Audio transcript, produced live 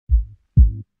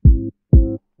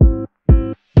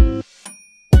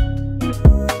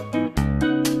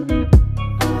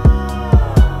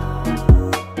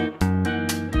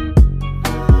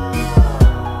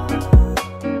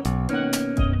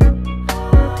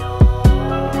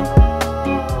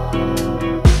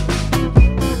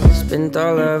Spent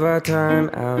all of our time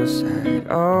outside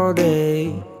all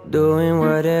day, doing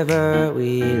whatever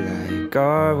we like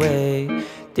our way.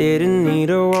 Didn't need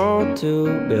a wall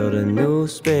to build a new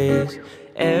space.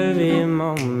 Every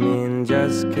moment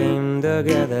just came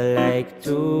together like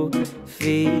 2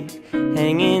 feet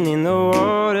hanging in the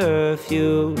water. A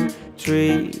few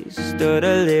trees stood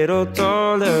a little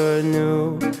taller.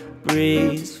 New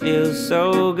breeze feels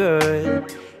so good,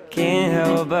 can't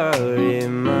help but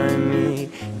remind me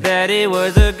that it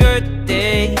was a good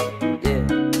day. Yeah,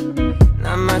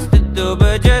 not much to do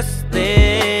but just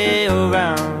lay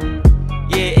around.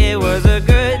 Yeah, it was a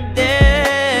good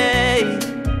day.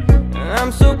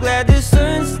 I'm so glad the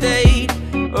sun stayed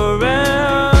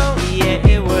around.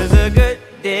 Yeah, it was a good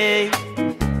day.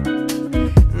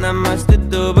 Not much to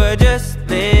do but just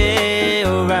lay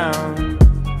around.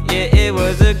 Yeah, it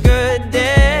was a good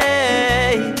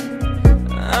day.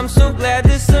 I'm so glad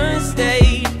the sun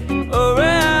stayed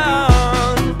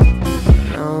around.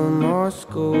 No more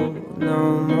school,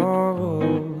 no more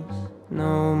rules,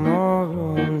 no more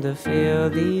room to feel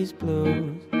these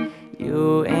blues.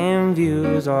 You and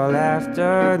views all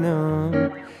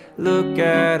afternoon. Look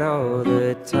at all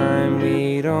the time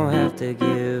we don't have to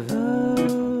give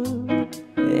up.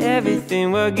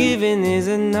 Everything we're giving is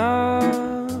enough.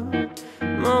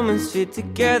 Moments fit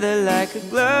together like a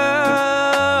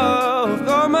glove.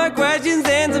 All my questions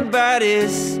answered by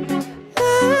this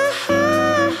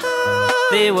love.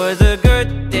 It was a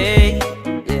good day,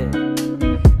 yeah.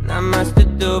 Not much to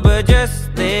do but just